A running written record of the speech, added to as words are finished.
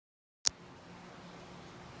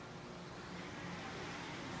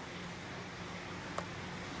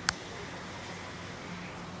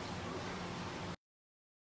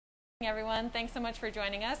Everyone, thanks so much for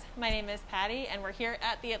joining us. My name is Patty and we're here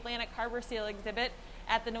at the Atlantic Harbor Seal exhibit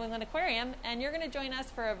at the New England Aquarium, and you're going to join us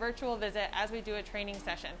for a virtual visit as we do a training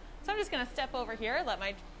session. So I'm just going to step over here, let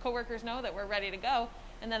my coworkers know that we're ready to go,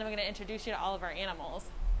 and then I'm going to introduce you to all of our animals.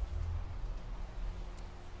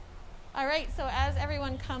 All right, so as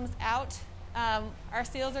everyone comes out, our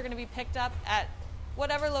seals are going to be picked up at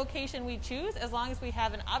whatever location we choose, as long as we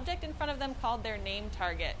have an object in front of them called their name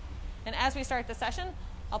target. And as we start the session,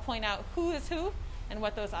 I'll point out who is who and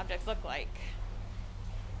what those objects look like.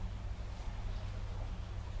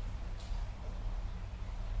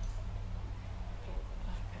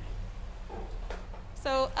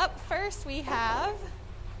 So up first we have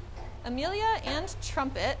Amelia and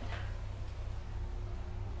Trumpet.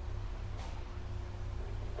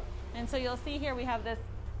 And so you'll see here we have this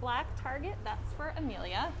black target, that's for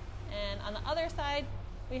Amelia. And on the other side,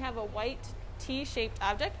 we have a white T-shaped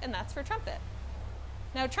object, and that's for Trumpet.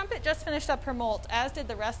 Now, Trumpet just finished up her molt, as did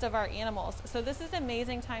the rest of our animals. So this is an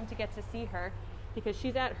amazing time to get to see her because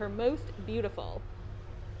she's at her most beautiful.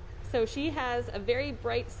 So she has a very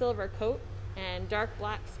bright silver coat and dark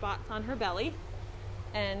black spots on her belly.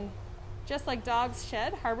 And just like dogs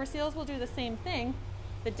shed, harbor seals will do the same thing.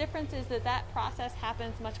 The difference is that that process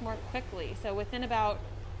happens much more quickly. So within about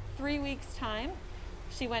 3 weeks' time,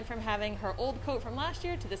 she went from having her old coat from last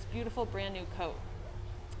year to this beautiful brand new coat.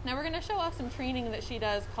 Now we're going to show off some training that she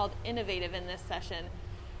does called Innovative in this session.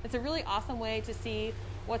 It's a really awesome way to see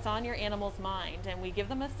what's on your animal's mind, and we give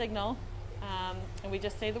them a signal and we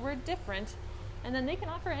just say the word different, and then they can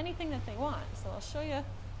offer anything that they want. So I'll show you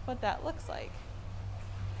what that looks like.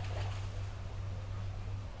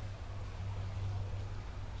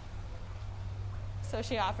 So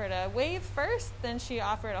she offered a wave first, then she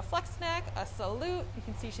offered a flex neck, a salute. You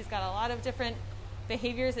can see she's got a lot of different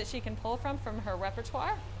behaviors that she can pull from her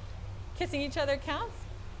repertoire. Kissing each other counts.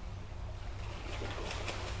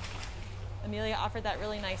 Amelia offered that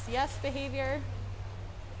really nice yes behavior.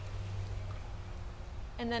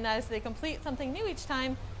 And then as they complete something new each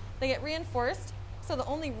time, they get reinforced. So the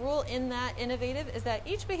only rule in that Innovative is that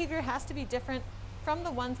each behavior has to be different from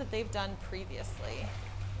the ones that they've done previously.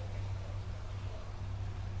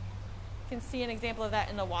 You can see an example of that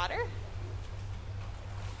in the water.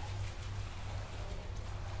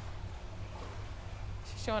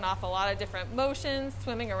 Showing off a lot of different motions,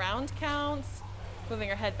 swimming around counts, moving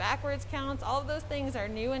her head backwards counts. All of those things are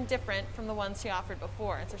new and different from the ones she offered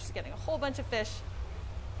before. And so she's getting a whole bunch of fish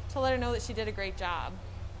to let her know that she did a great job.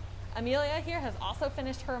 Amelia here has also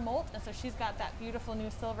finished her molt, and so she's got that beautiful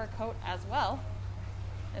new silver coat as well.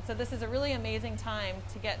 And so this is a really amazing time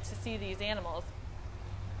to get to see these animals.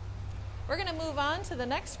 We're going to move on to the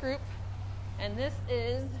next group, and this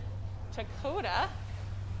is Dakota.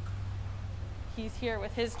 He's here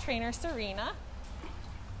with his trainer, Serena.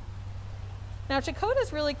 Now,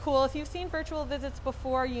 Dakota's really cool. If you've seen virtual visits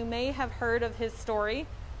before, you may have heard of his story. I'm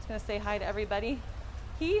just going to say hi to everybody.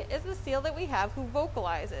 He is the seal that we have who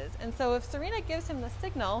vocalizes. And so if Serena gives him the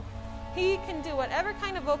signal, he can do whatever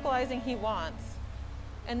kind of vocalizing he wants.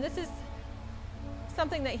 And this is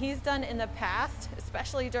something that he's done in the past,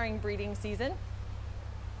 especially during breeding season.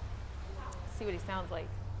 Let's see what he sounds like.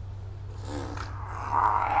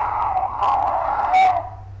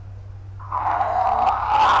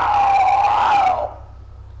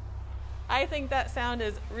 I think that sound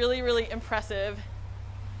is really, really impressive,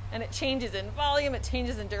 and it changes in volume, it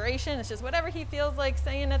changes in duration. It's just whatever he feels like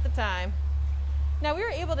saying at the time. Now we were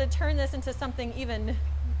able to turn this into something even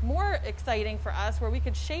more exciting for us, where we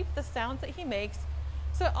could shape the sounds that he makes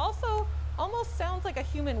so it also almost sounds like a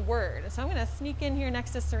human word. So I'm going to sneak in here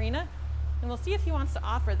next to Serena, and we'll see if he wants to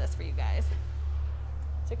offer this for you guys.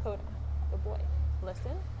 Dakota, good boy.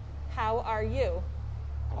 Listen. How are you?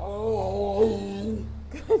 Oh.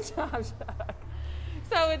 Good job, Chuck.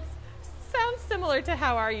 So it sounds similar to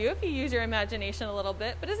how are you if you use your imagination a little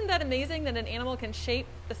bit. But isn't that amazing that an animal can shape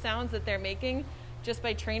the sounds that they're making just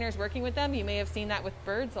by trainers working with them? You may have seen that with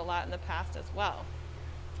birds a lot in the past as well.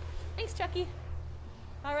 Thanks, Chucky.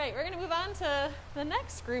 All right, we're going to move on to the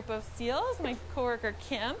next group of seals. My coworker,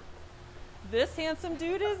 Kim. This handsome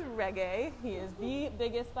dude is Reggae. He is the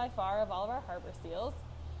biggest by far of all of our harbor seals.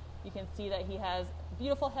 You can see that he has a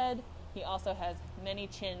beautiful head. He also has many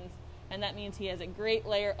chins, and that means he has a great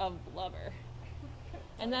layer of blubber.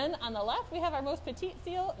 And then on the left, we have our most petite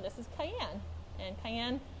seal. This is Cayenne, and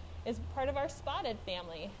Cayenne is part of our spotted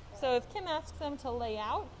family. So if Kim asks them to lay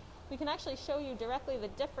out, we can actually show you directly the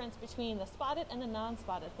difference between the spotted and the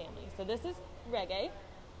non-spotted family. So this is Reggae,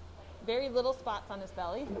 very little spots on his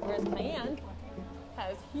belly, whereas Cayenne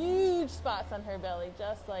has huge spots on her belly,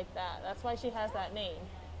 just like that. That's why she has that name,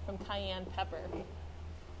 from cayenne pepper.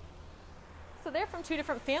 So they're from two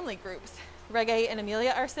different family groups. Reggae and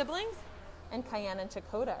Amelia are siblings, and Cayenne and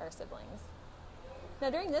Dakota are siblings. Now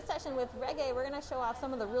during this session with Reggae, we're going to show off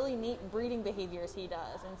some of the really neat breeding behaviors he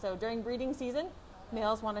does. And so during breeding season,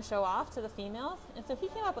 males want to show off to the females, and so he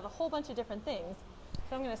came up with a whole bunch of different things.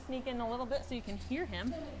 So I'm going to sneak in a little bit so you can hear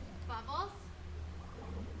him. Bubbles.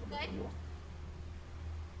 Good.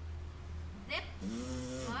 Zip.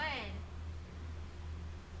 Good.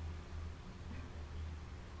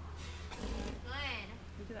 Good.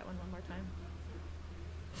 You do that one more time.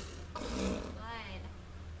 Good.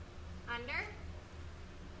 Under.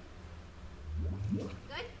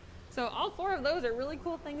 Good. So all four of those are really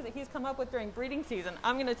cool things that he's come up with during breeding season.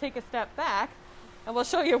 I'm going to take a step back and we'll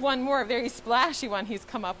show you one more very splashy one he's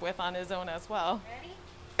come up with on his own as well. Ready?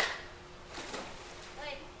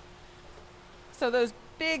 Good. So those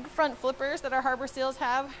big front flippers that our harbor seals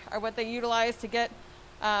have are what they utilize to get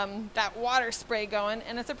that water spray going,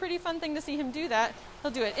 and it's a pretty fun thing to see him do that.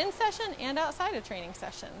 He'll do it in session and outside of training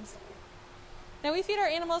sessions. Now we feed our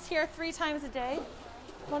animals here 3 times a day.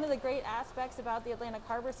 One of the great aspects about the Atlantic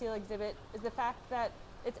Harbor Seal exhibit is the fact that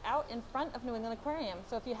it's out in front of New England Aquarium.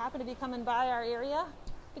 So if you happen to be coming by our area,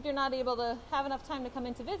 if you're not able to have enough time to come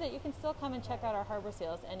in to visit, you can still come and check out our harbor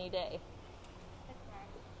seals any day.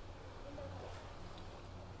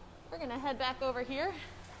 We're going to head back over here.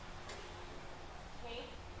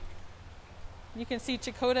 You can see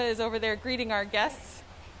Dakota is over there greeting our guests.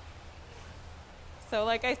 So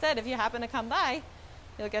like I said, if you happen to come by,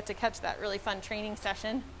 you'll get to catch that really fun training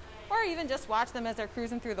session, or even just watch them as they're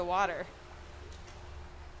cruising through the water.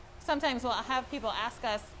 Sometimes we'll have people ask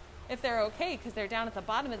us if they're okay because they're down at the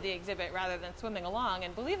bottom of the exhibit rather than swimming along.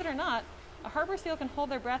 And believe it or not, a harbor seal can hold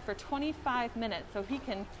their breath for 25 minutes, so he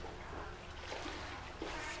can...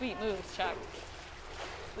 Sweet moves, Chuck.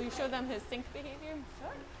 Will you show them his sink behavior?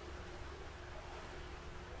 Sure.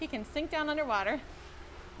 He can sink down underwater,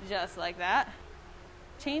 just like that,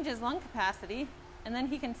 change his lung capacity, and then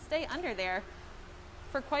he can stay under there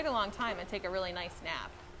for quite a long time and take a really nice nap.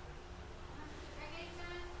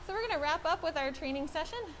 So we're going to wrap up with our training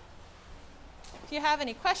session. If you have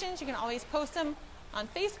any questions, you can always post them on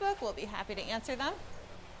Facebook. We'll be happy to answer them.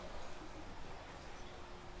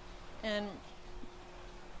 And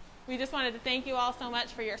we just wanted to thank you all so much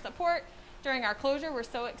for your support during our closure. We're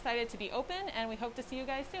so excited to be open, and we hope to see you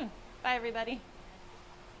guys soon. Bye, everybody.